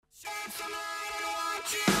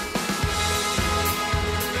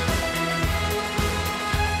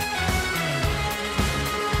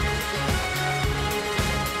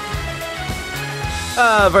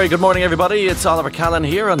Very good morning, everybody. It's Oliver Callan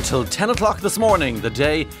here until 10 o'clock this morning. The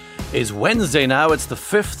day is Wednesday now. It's the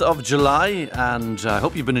 5th of July, and I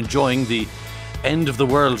hope you've been enjoying the end of the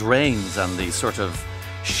world rains and the sort of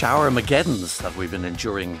shower-mageddons that we've been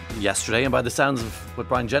enduring yesterday. And by the sounds of what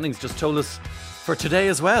Brian Jennings just told us for today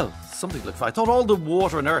as well, something to look for. I thought all the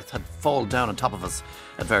water on earth had fallen down on top of us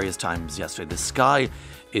at various times yesterday. The sky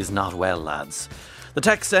is not well, lads. The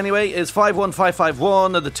text, anyway, is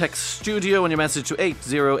 51551 at the text studio, and your message to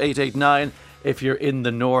 80889. If you're in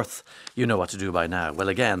the north, you know what to do by now. Well,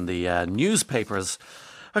 again, the newspapers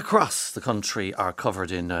across the country are covered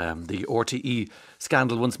in the RTE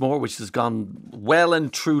scandal once more, which has gone well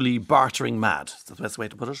and truly bartering mad. That's the best way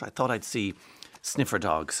to put it. I thought I'd see sniffer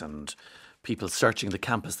dogs and people searching the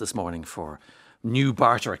campus this morning for new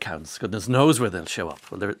barter accounts. Goodness knows where they'll show up.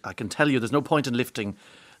 Well, I can tell you there's no point in lifting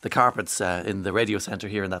the carpets in the radio centre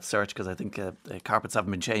here in that search, because I think the carpets haven't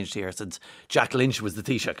been changed here since Jack Lynch was the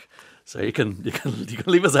Taoiseach. So you can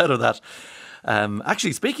leave us out of that.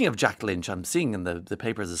 Actually, speaking of Jack Lynch, I'm seeing in the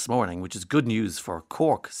papers this morning, which is good news for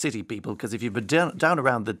Cork city people, because if you've been down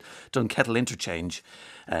around the Dunkettle interchange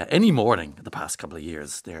any morning the past couple of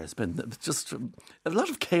years, there's been just a lot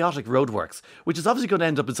of chaotic roadworks, which is obviously going to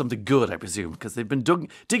end up in something good, I presume, because they've been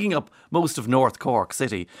digging up most of North Cork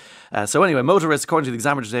city. So anyway, motorists, according to the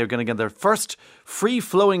Examiner today, are going to get their first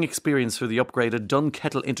free-flowing experience through the upgraded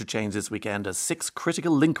Dunkettle interchange this weekend, as 6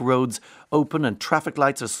 critical link roads open and traffic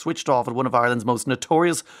lights are switched off at one of Ireland's most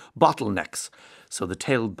notorious bottlenecks. So the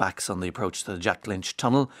tailbacks on the approach to the Jack Lynch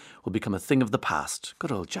tunnel will become a thing of the past.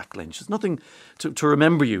 Good old Jack Lynch. There's nothing to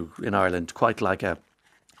remember you in Ireland quite like a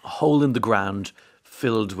hole in the ground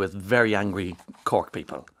filled with very angry Cork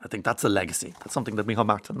people. I think that's a legacy. That's something that Micheál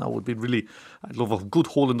Martin now would be really... I'd love a good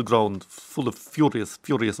hole in the ground full of furious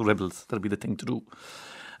rebels. That'd be the thing to do.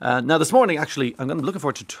 Now, this morning, actually, I'm looking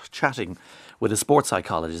forward to chatting with a sports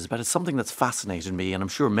psychologist about something that's fascinated me, and I'm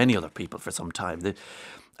sure many other people for some time.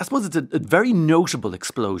 I suppose it's a very notable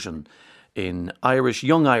explosion in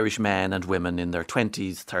young Irish men and women in their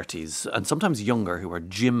 20s, 30s, and sometimes younger, who are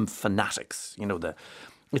gym fanatics. You know,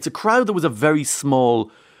 it's a crowd that was a very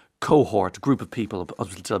small group of people up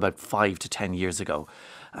until about 5 to 10 years ago.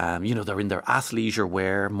 You know, they're in their athleisure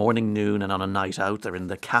wear, morning, noon, and on a night out. They're in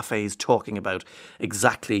the cafes talking about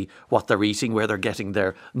exactly what they're eating, where they're getting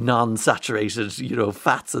their non-saturated,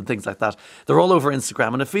 fats and things like that. They're all over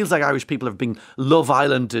Instagram, and it feels like Irish people have been Love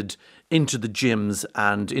Islanded into the gyms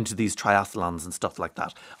and into these triathlons and stuff like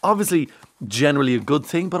that. Obviously, generally a good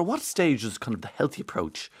thing, but at what stage does kind of the healthy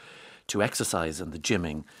approach to exercise and the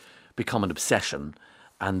gymming become an obsession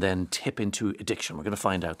and then tip into addiction? We're going to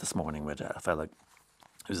find out this morning with a fella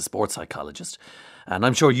who's a sports psychologist. And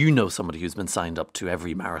I'm sure you know somebody who's been signed up to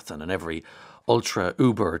every marathon and every ultra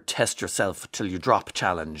Uber test yourself till you drop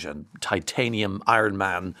challenge and titanium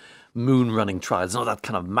Ironman moon running trials, and all that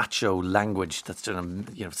kind of macho language that's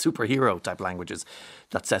superhero type languages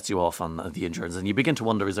that sets you off on the endurance. And you begin to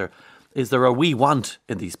wonder, is there a wee want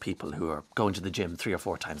in these people who are going to the gym 3 or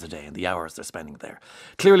 4 times a day and the hours they're spending there?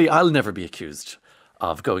 Clearly, I'll never be accused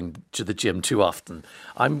of going to the gym too often.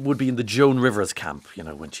 I would be in the Joan Rivers camp,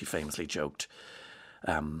 when she famously joked,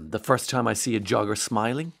 the first time I see a jogger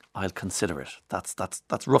smiling, I'll consider it. That's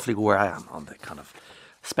roughly where I am on the kind of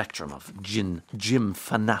spectrum of gym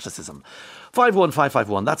fanaticism.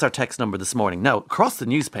 51551, that's our text number this morning. Now, across the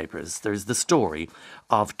newspapers, there's the story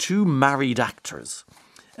of 2 married actors.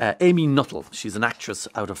 Amy Nuttall, she's an actress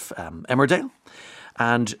out of Emmerdale,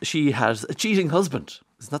 and she has a cheating husband.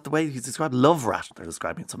 Isn't that the way he's described? Love rat, they're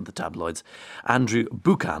describing some of the tabloids. Andrew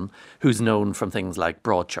Buchan, who's known from things like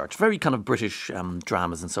Broadchurch, very kind of British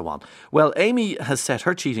dramas and so on. Well, Amy has set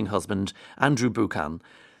her cheating husband, Andrew Buchan,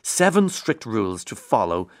 7 strict rules to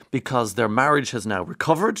follow because their marriage has now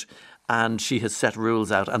recovered, and she has set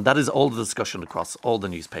rules out, and that is all the discussion across all the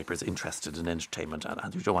newspapers interested in entertainment,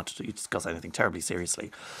 and we don't want to discuss anything terribly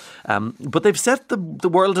seriously. But they've set the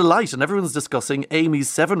world alight, and everyone's discussing Amy's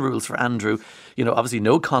 7 rules for Andrew. Obviously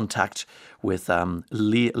no contact with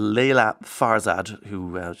Layla Farzad,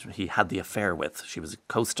 who he had the affair with. She was a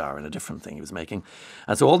co-star in a different thing he was making.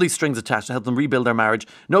 And so all these strings attached to help them rebuild their marriage.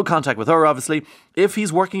 No contact with her, obviously. If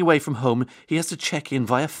he's working away from home, he has to check in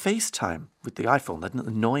via FaceTime with the iPhone. That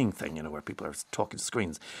annoying thing, where people are talking to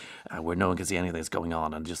screens, where no one can see anything that's going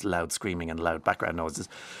on, and just loud screaming and loud background noises.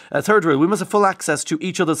 Third rule, we must have full access to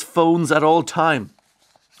each other's phones at all time.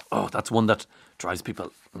 Oh, that's one that drives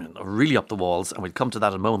people really up the walls, and we'll come to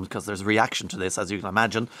that in a moment because there's a reaction to this, as you can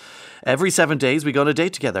imagine. Every 7 days we go on a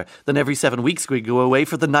date together. Then every 7 weeks we go away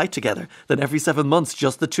for the night together. Then every 7 months,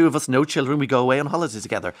 just the two of us, no children, we go away on holiday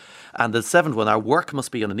together. And the seventh one, our work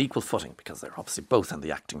must be on an equal footing because they're obviously both in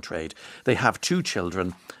the acting trade. They have 2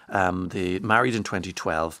 children. They married in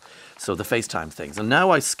 2012, so the FaceTime things. And now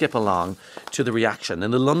I skip along to the reaction.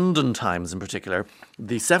 In the London Times in particular,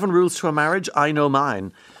 the 7 rules to a marriage, I know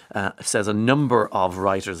mine, says a number of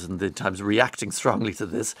writers in the Times reacting strongly to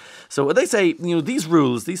this. So they say, these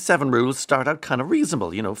rules, these 7 rules start out kind of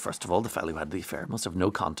reasonable. First of all, the fellow who had the affair must have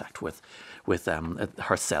no contact with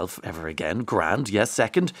herself ever again. Grand. Yes.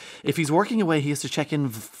 Second, if he's working away, he has to check in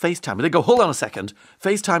FaceTime. They go, hold on a second.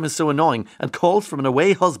 FaceTime is so annoying, and calls from an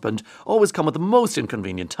away husband always come at the most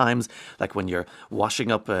inconvenient times, like when you're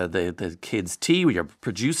washing up the kids' tea, or you're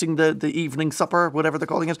producing the evening supper, whatever they're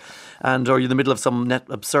calling it, or you're in the middle of some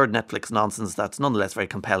absurd Netflix nonsense that's nonetheless very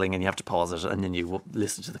compelling, and you have to pause it, and then you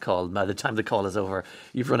listen to the call. By the time the call is over,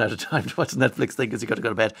 you've run out of time to watch the Netflix thing because you've got to go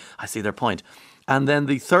to bed. I see their point. And then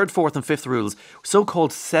the 3rd, 4th and 5th rules, so-called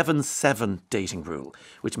 7-7 dating rule,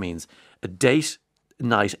 which means a date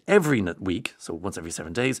night every week, so once every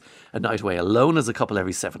 7 days, a night away alone as a couple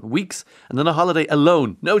every 7 weeks, and then a holiday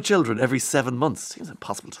alone, no children, every 7 months. Seems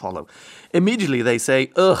impossible to follow. Immediately they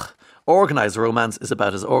say, organised romance is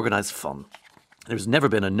about as organised fun. There's never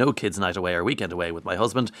been a no kids night away or weekend away with my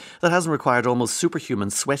husband that hasn't required almost superhuman,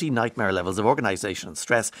 sweaty nightmare levels of organisation and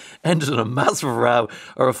stress, ended in a massive row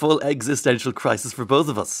or a full existential crisis for both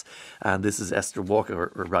of us. And this is Esther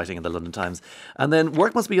Walker writing in the London Times. And then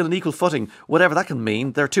work must be on an equal footing, whatever that can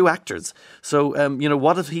mean. They're 2 actors. So,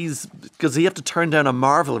 what if does he have to turn down a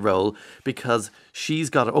Marvel role because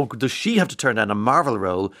does she have to turn down a Marvel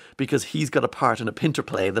role because he's got a part in a Pinter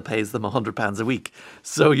play that pays them £100 a week?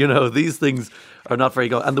 So, these things are not very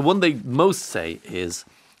good. And the one they most say is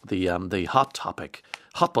the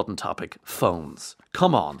hot button topic, phones.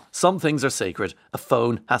 Come on, some things are sacred. A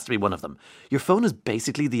phone has to be one of them. Your phone is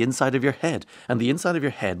basically the inside of your head, and the inside of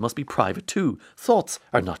your head must be private too. Thoughts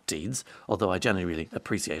are not deeds, although I generally really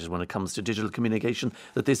appreciate it when it comes to digital communication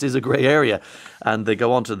that this is a grey area. And they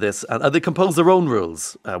go on to this, and they compose their own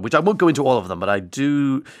rules, which I won't go into all of them, but I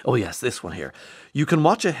do. Oh yes, this one here. You can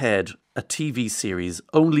watch ahead a TV series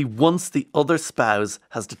only once the other spouse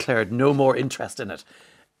has declared no more interest in it.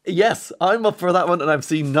 Yes, I'm up for that one, and I've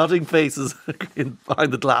seen nodding faces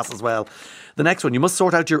behind the glass as well. The next one, you must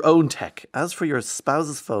sort out your own tech. As for your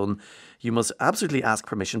spouse's phone, you must absolutely ask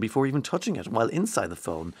permission before even touching it. While inside the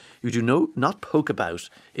phone, you do not poke about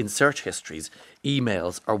in search histories,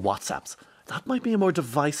 emails or WhatsApps. That might be a more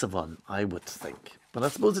divisive one, I would think. But I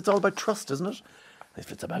suppose it's all about trust, isn't it?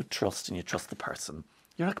 If it's about trust and you trust the person,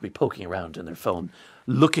 you're not going to be poking around in their phone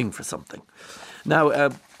looking for something. Now,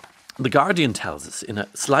 The Guardian tells us, in a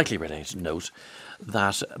slightly related note,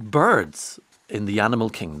 that birds in the animal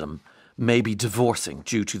kingdom may be divorcing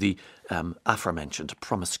due to the aforementioned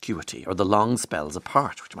promiscuity or the long spells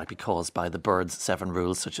apart, which might be caused by the birds' 7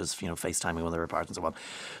 rules, such as FaceTiming when they're apart and so on.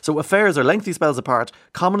 So affairs or lengthy spells apart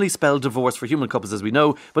commonly spell divorce for human couples, as we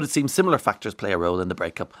know, but it seems similar factors play a role in the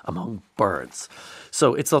breakup among birds.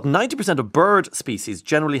 So it's thought 90% of bird species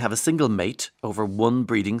generally have a single mate over one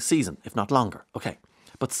breeding season, if not longer. Okay.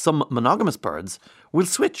 But some monogamous birds will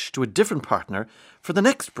switch to a different partner for the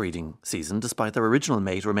next breeding season, despite their original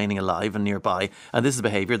mate remaining alive and nearby. And this is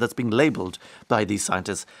behaviour that's being labelled by these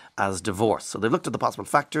scientists as divorce. So they've looked at the possible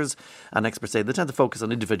factors, and experts say they tend to focus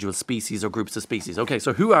on individual species or groups of species. Okay,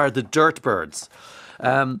 so who are the dirt birds?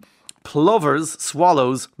 Plovers,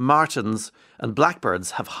 swallows, martins and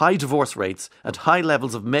blackbirds have high divorce rates and high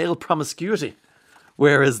levels of male promiscuity.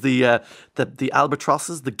 Whereas the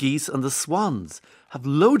albatrosses, the geese and the swans have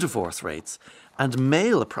low divorce rates and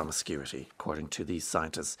male promiscuity, according to these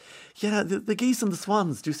scientists. Yeah, the geese and the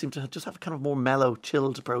swans do seem to just have a kind of more mellow,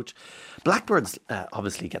 chilled approach. Blackbirds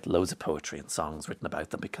obviously get loads of poetry and songs written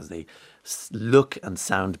about them because they look and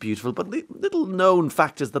sound beautiful. But the little known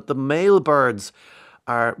fact is that the male birds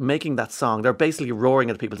are making that song. They're basically roaring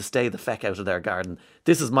at people to stay the feck out of their garden.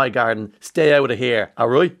 This is my garden. Stay out of here. All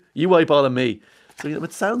right? You wipe all of me. So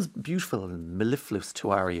it sounds beautiful and mellifluous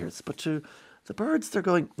to our ears, but to the birds, they're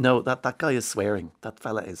going, no, that guy is swearing. That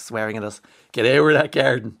fella is swearing at us. Get out of that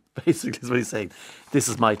garden, basically is what he's saying. This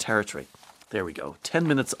is my territory. There we go. 10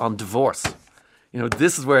 minutes on divorce.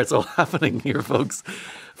 This is where it's all happening here, folks.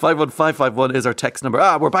 51551 is our text number.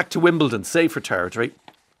 We're back to Wimbledon. Safer territory.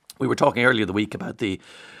 We were talking earlier the week about the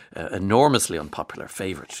enormously unpopular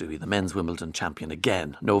favourite to be the men's Wimbledon champion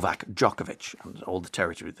again, Novak Djokovic, and all the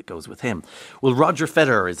territory that goes with him. Well, Roger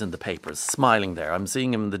Federer is in the papers, smiling there. I'm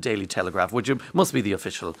seeing him in the Daily Telegraph, which must be the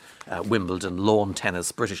official Wimbledon lawn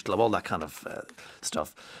tennis British club, all that kind of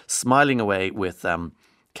stuff, smiling away with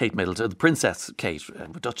Kate Middleton, the Princess Kate,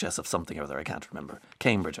 Duchess of something or other, I can't remember,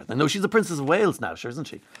 Cambridge. No, she's the Princess of Wales now, sure, isn't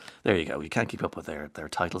she? There you go. You can't keep up with their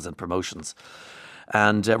titles and promotions.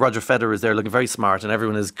 And Roger Federer is there looking very smart, and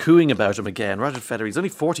everyone is cooing about him again. Roger Federer, he's only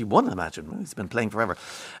 41, I imagine. He's been playing forever.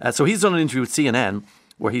 So he's done an interview with CNN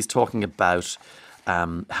where he's talking about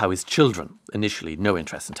how his children, initially no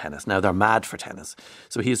interest in tennis, now they're mad for tennis.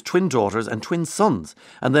 So he has twin daughters and twin sons,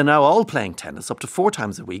 and they're now all playing tennis up to 4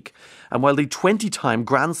 times a week. And while the 20-time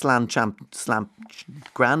Grand Slam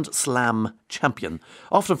champion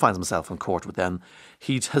often finds himself on court with them,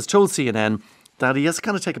 he has told CNN that he has to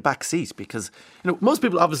kind of take a back seat because, most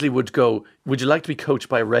people obviously would go, would you like to be coached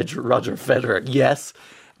by Roger Federer? Yes.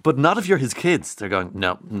 But not if you're his kids. They're going,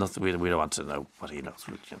 no, nothing, we don't want to know what he knows.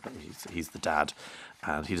 He's the dad,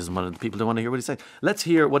 and he doesn't want people to want to hear what he's saying. Let's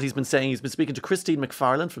hear what he's been saying. He's been speaking to Christine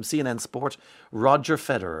McFarland from CNN Sport. Roger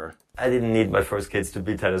Federer. I didn't need my first kids to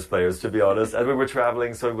be tennis players, to be honest. And we were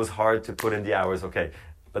traveling, so it was hard to put in the hours. Okay,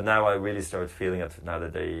 but now I really start feeling it. Now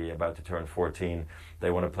that they're about to turn 14, they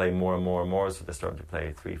want to play more and more and more. So they start to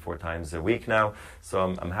play 3-4 times a week now. So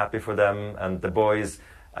I'm happy for them. And the boys,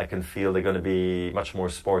 I can feel they're going to be much more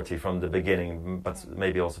sporty from the beginning, but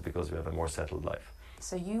maybe also because we have a more settled life.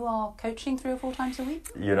 So you are coaching 3 or 4 times a week?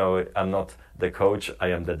 I'm not the coach, I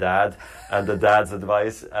am the dad. And the dad's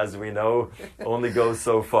advice, as we know, only goes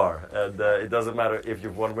so far. And it doesn't matter if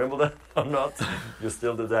you've won Wimbledon or not, you're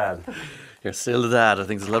still the dad. You're still the dad. I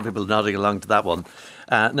think there's a lot of people nodding along to that one.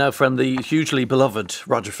 Now, from the hugely beloved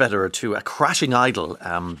Roger Federer to a crashing idol.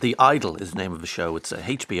 The Idol is the name of the show. It's a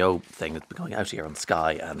HBO thing that's been going out here on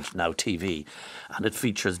Sky and now TV. And it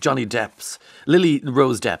features Johnny Depp's, Lily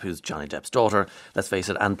Rose Depp, who's Johnny Depp's daughter, let's face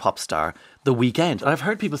it, and pop star, The Weeknd. And I've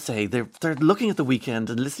heard people say they're looking at The Weeknd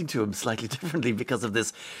and listening to him slightly differently because of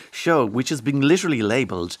this show, which has been literally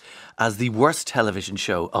labelled as the worst television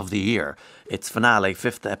show of the year. Its finale,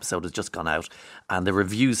 5th episode, has just gone out, and the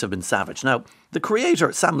reviews have been savage. Now, the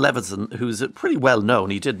creator, Sam Levinson, who's pretty well known,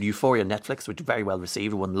 he did Euphoria Netflix, which very well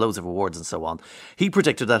received, won loads of awards and so on. He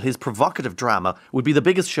predicted that his provocative drama would be the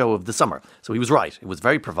biggest show of the summer. So he was right. It was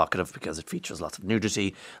very provocative because it features lots of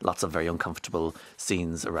nudity, lots of very uncomfortable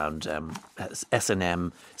scenes around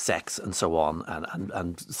S&M, sex and so on,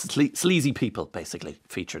 and sleazy people basically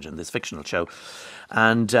featured in this fictional show.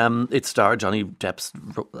 And it starred Johnny Depp's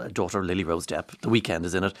daughter, Lily Rose Depp. The Weeknd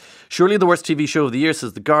is in it. Surely the worst TV show of the year,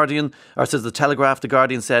 says The Guardian, or says The Telegraph. The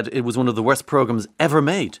Guardian said it was one of the worst programmes ever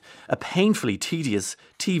made. A painfully tedious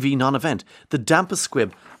TV non-event. The dampest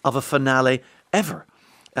squib of a finale ever.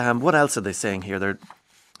 What else are they saying here? They're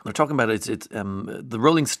talking about it. The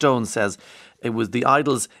Rolling Stone says it was The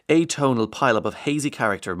Idol's atonal pile-up of hazy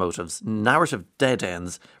character motives, narrative dead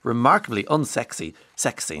ends, remarkably unsexy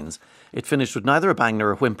sex scenes. It finished with neither a bang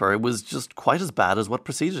nor a whimper. It was just quite as bad as what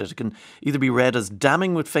preceded it. It can either be read as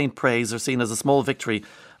damning with faint praise or seen as a small victory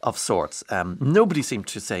of sorts. Nobody seemed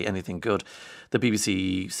to say anything good. The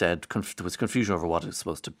BBC said there was confusion over what it was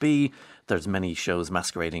supposed to be. There's many shows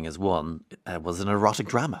masquerading as one. Was it an erotic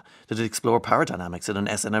drama? Did it explore power dynamics in an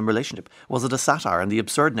S&M relationship? Was it a satire on the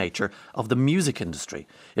absurd nature of the music industry?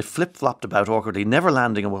 It flip-flopped about awkwardly, never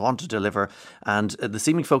landing on what it wanted to deliver, and the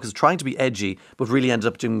seeming focus trying to be edgy, but really ended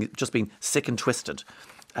up just being sick and twisted.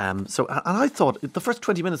 And I thought the first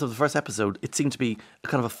 20 minutes of the first episode, it seemed to be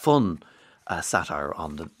kind of a fun satire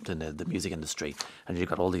on the music industry, and you've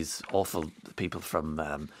got all these awful people from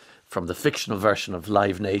the fictional version of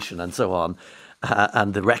Live Nation and so on,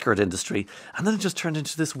 and the record industry, and then it just turned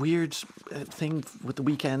into this weird thing with The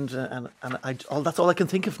Weeknd, and that's all I can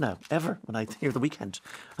think of now ever when I hear The Weeknd.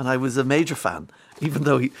 And I was a major fan, even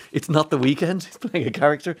though it's not The Weeknd, he's playing a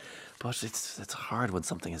character, but it's hard when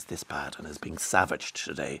something is this bad and is being savaged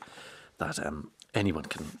today that anyone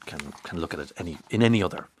can look at it in any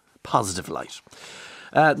other positive light.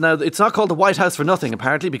 Now, it's not called the White House for nothing,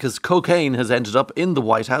 apparently, because cocaine has ended up in the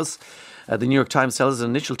White House. The New York Times tells us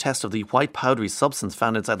an initial test of the white powdery substance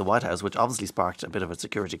found inside the White House, which obviously sparked a bit of a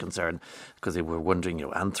security concern because they were wondering,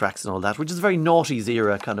 anthrax and all that, which is a very noughties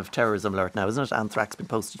era kind of terrorism alert now, isn't it? Anthrax being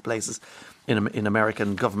posted to places in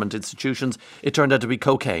American government institutions. It turned out to be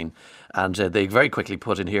cocaine. And they very quickly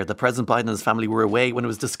put in here that President Biden and his family were away when it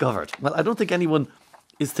was discovered. Well, I don't think anyone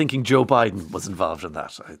is thinking Joe Biden was involved in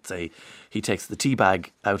that. I'd say he takes the tea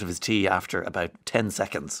bag out of his tea after about 10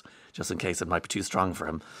 seconds, just in case it might be too strong for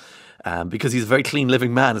him. Because he's a very clean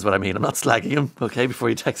living man is what I mean. I'm not slagging him, okay, before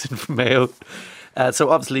he texts in from Mayo. So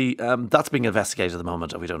obviously that's being investigated at the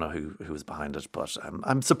moment, and we don't know who is behind it. But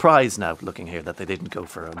I'm surprised now, looking here, that they didn't go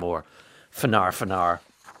for a more fanar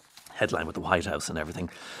headline with the White House and everything.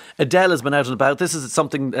 Adele has been out and about. This is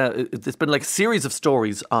something, it's been like a series of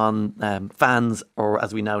stories on fans, or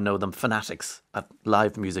as we now know them, fanatics at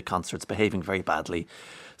live music concerts behaving very badly,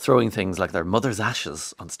 throwing things like their mother's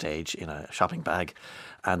ashes on stage in a shopping bag.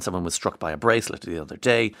 And someone was struck by a bracelet the other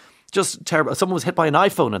day. Just terrible. Someone was hit by an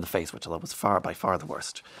iPhone in the face, which I thought was by far the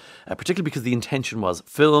worst. Particularly because the intention was,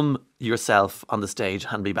 film yourself on the stage,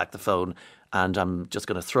 hand me back the phone, and I'm just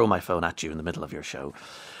going to throw my phone at you in the middle of your show.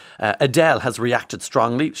 Adele has reacted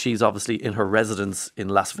strongly. She's obviously in her residence in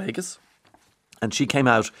Las Vegas. And she came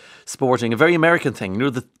out sporting a very American thing. You know,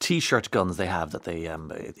 the T-shirt guns they have that they,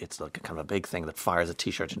 it's like a kind of a big thing that fires a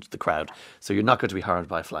T-shirt into the crowd. So you're not going to be harmed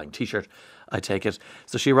by a flying T-shirt, I take it.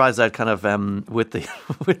 So she arrives out kind of with the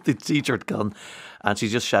with the T-shirt gun, and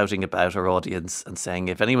she's just shouting about her audience and saying,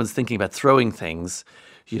 if anyone's thinking about throwing things,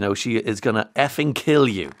 you know, she is going to effing kill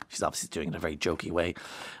you. She's obviously doing it in a very jokey way,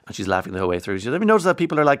 and she's laughing the whole way through. Have you noticed that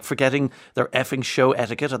people are like forgetting their effing show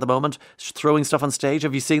etiquette at the moment? Throwing stuff on stage.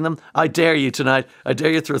 Have you seen them? I dare you tonight. I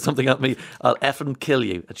dare you throw something at me. I'll effing kill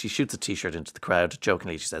you. And she shoots a T-shirt into the crowd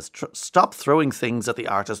jokingly. She says, stop throwing things at the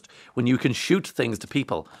artist when you can shoot things to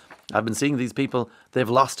people. I've been seeing these people. They've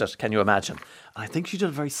lost it. Can you imagine? And I think she did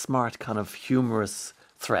a very smart kind of humorous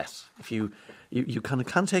threat. If you kind of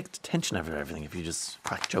can't take attention out of everything if you just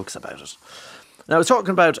crack jokes about it. Now, I was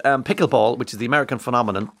talking about pickleball, which is the American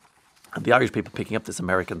phenomenon, and the Irish people picking up this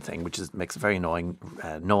American thing, which makes a very annoying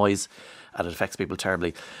noise, and it affects people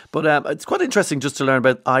terribly. But it's quite interesting just to learn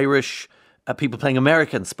about Irish people playing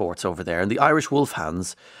American sports over there. And the Irish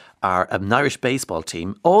Wolfhounds are an Irish baseball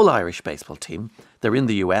team, all Irish baseball team. They're in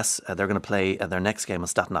the US. They're going to play their next game on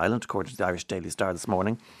Staten Island, according to the Irish Daily Star this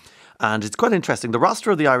morning. And it's quite interesting. The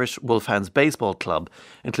roster of the Irish Wolfhounds Baseball Club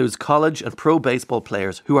includes college and pro baseball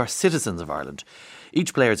players who are citizens of Ireland.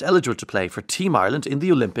 Each player is eligible to play for Team Ireland in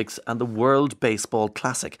the Olympics and the World Baseball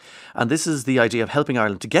Classic. And this is the idea of helping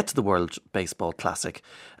Ireland to get to the World Baseball Classic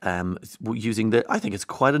using I think it's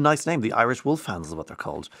quite a nice name, the Irish Wolfhounds is what they're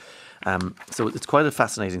called. So it's quite a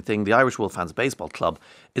fascinating thing. The Irish Wolfhounds Baseball Club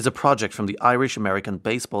is a project from the Irish American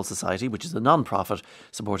Baseball Society, which is a non-profit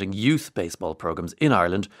supporting youth baseball programmes in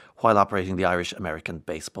Ireland while operating the Irish American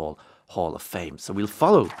Baseball Hall of Fame. So we'll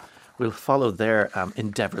follow their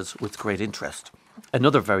endeavours with great interest.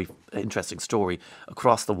 Another very interesting story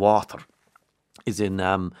across the water is in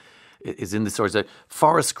the story.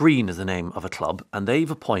 Forest Green is the name of a club, and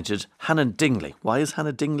they've appointed Hannah Dingley. Why is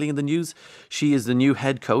Hannah Dingley in the news? She is the new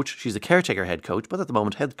head coach. She's a caretaker head coach, but at the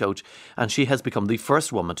moment head coach, and she has become the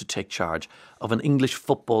first woman to take charge of an English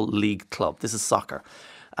Football League club. This is soccer.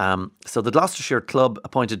 So the Gloucestershire club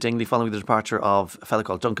appointed Dingley following the departure of a fellow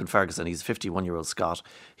called Duncan Ferguson. He's a 51-year-old Scot.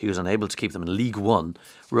 He was unable to keep them in League One.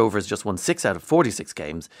 Rovers just won 6 out of 46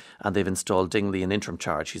 games, and they've installed Dingley in interim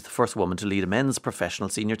charge. She's the first woman to lead a men's professional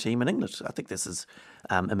senior team in England. I think this is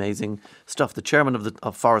amazing stuff. The chairman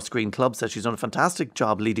of Forest Green Club says she's done a fantastic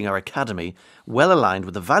job leading our academy, well aligned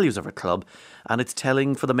with the values of her club, and it's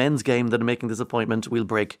telling for the men's game that in making this appointment we'll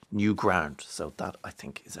break new ground. So that, I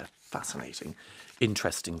think, is a fascinating,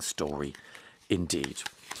 interesting story indeed.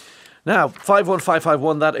 Now,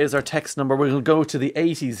 51551, that is our text number. We'll go to the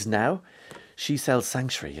 80s now. She Sells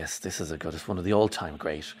Sanctuary. Yes, this is it's one of the all-time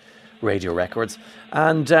great radio records.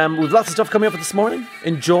 And we've lots of stuff coming up this morning.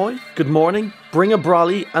 Enjoy. Good morning. Bring a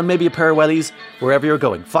brolly and maybe a pair of wellies wherever you're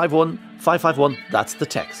going. 51551, that's the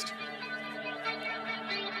text.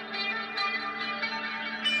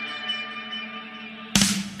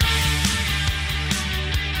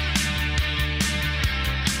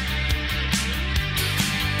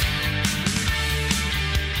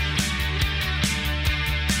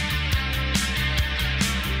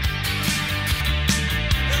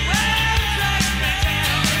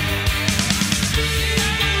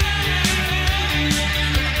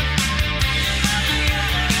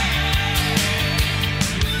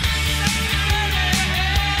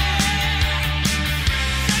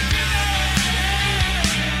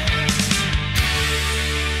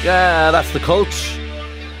 Yeah, that's the Cult.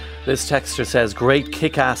 This texter says, great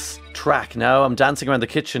kick-ass track. Now I'm dancing around the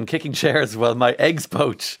kitchen, kicking chairs while my eggs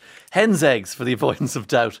poach. Hen's eggs for the avoidance of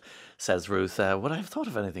doubt, says Ruth. Would I have thought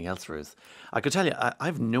of anything else, Ruth? I could tell you, I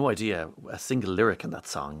have no idea a single lyric in that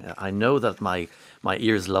song. I know that my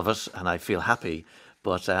ears love it and I feel happy,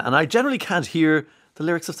 but and I generally can't hear the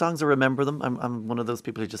lyrics of songs or remember them. I'm one of those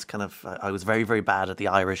people who just kind of, I was very, very bad at the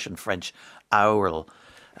Irish and French oral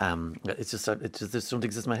It just don't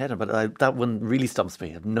exist in my head. But that one really stumps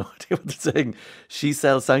me. I have no idea what they're saying. She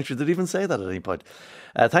sells sanctuary. Did even say that at any point.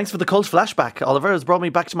 Thanks for the cult flashback. Oliver has brought me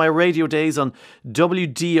back to my radio days on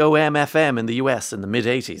WDOM-FM in the US in the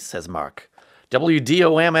mid-80s, says Mark.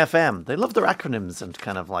 WDOM-FM. They love their acronyms and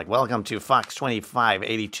kind of like, welcome to Fox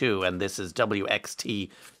 2582 and this is WXT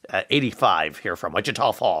 85 here from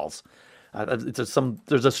Wichita Falls.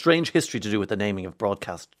 There's a strange history to do with the naming of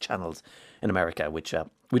broadcast channels in America, which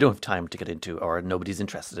we don't have time to get into, or nobody's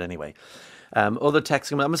interested anyway. Other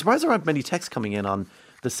texts, I'm surprised there aren't many texts coming in on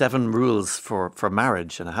the 7 rules for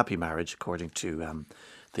marriage and a happy marriage, according to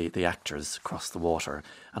the actors across the water.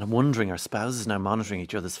 And I'm wondering, are spouses now monitoring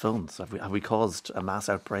each other's phones? Have we caused a mass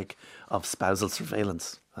outbreak of spousal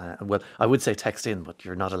surveillance? Well, I would say text in, but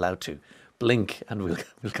you're not allowed to. Blink and we'll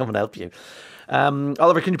come and help you.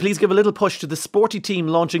 Oliver, can you please give a little push to the sporty team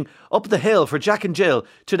launching Up the Hill for Jack and Jill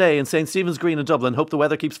today in St. Stephen's Green in Dublin? Hope the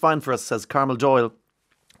weather keeps fine for us, says Carmel Doyle.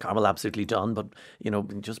 Carmel absolutely done, but,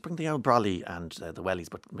 just bring the old brolly and the wellies,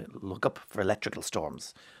 but look up for electrical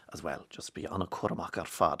storms as well. Just be on a Curamach ar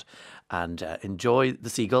fad and enjoy the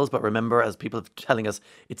seagulls. But remember, as people are telling us,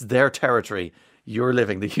 it's their territory. You're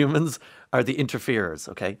living. The humans are the interferers,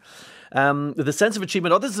 okay? The sense of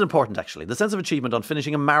achievement, this is important actually. The sense of achievement on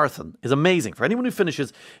finishing a marathon is amazing. For anyone who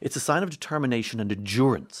finishes, it's a sign of determination and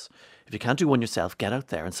endurance. If you can't do one yourself, get out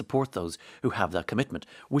there and support those who have that commitment,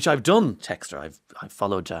 which I've done, Texter. I've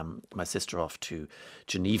followed my sister off to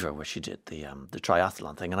Geneva where she did the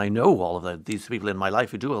triathlon thing. And I know all of these people in my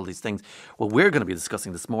life who do all these things. What we're going to be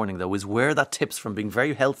discussing this morning, though, is where that tips from being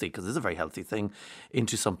very healthy, because it's a very healthy thing,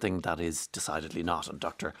 into something that is decidedly not. And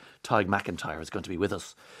Dr. Tig McIntyre is going to be with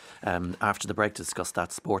us after the break to discuss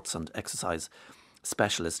that, sports and exercise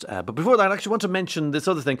specialist. But before that, I actually want to mention this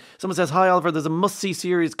other thing. Someone says, hi Oliver, there's a must-see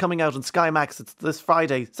series coming out on Sky Max. It's this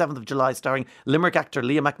Friday, 7th of July, starring Limerick actor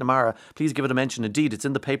Leah McNamara. Please give it a mention. Indeed, it's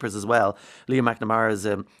in the papers as well. Leah McNamara is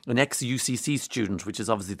an ex-UCC student, which is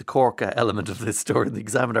obviously the Cork element of this story in the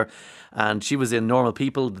Examiner. And she was in Normal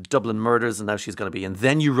People, the Dublin Murders, and now she's going to be in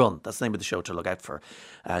Then You Run. That's the name of the show to look out for.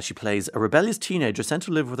 She plays a rebellious teenager sent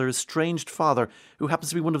to live with her estranged father, who happens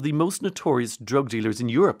to be one of the most notorious drug dealers in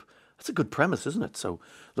Europe. That's a good premise, isn't it? So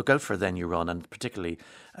look out for Then You Run, and particularly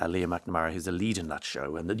Leah McNamara, who's a lead in that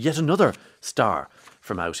show, and yet another star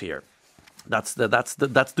from out here. That's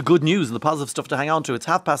the good news and the positive stuff to hang on to. It's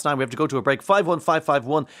 9:30. We have to go to a break.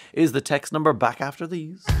 51551 is the text number. Back after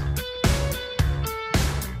these.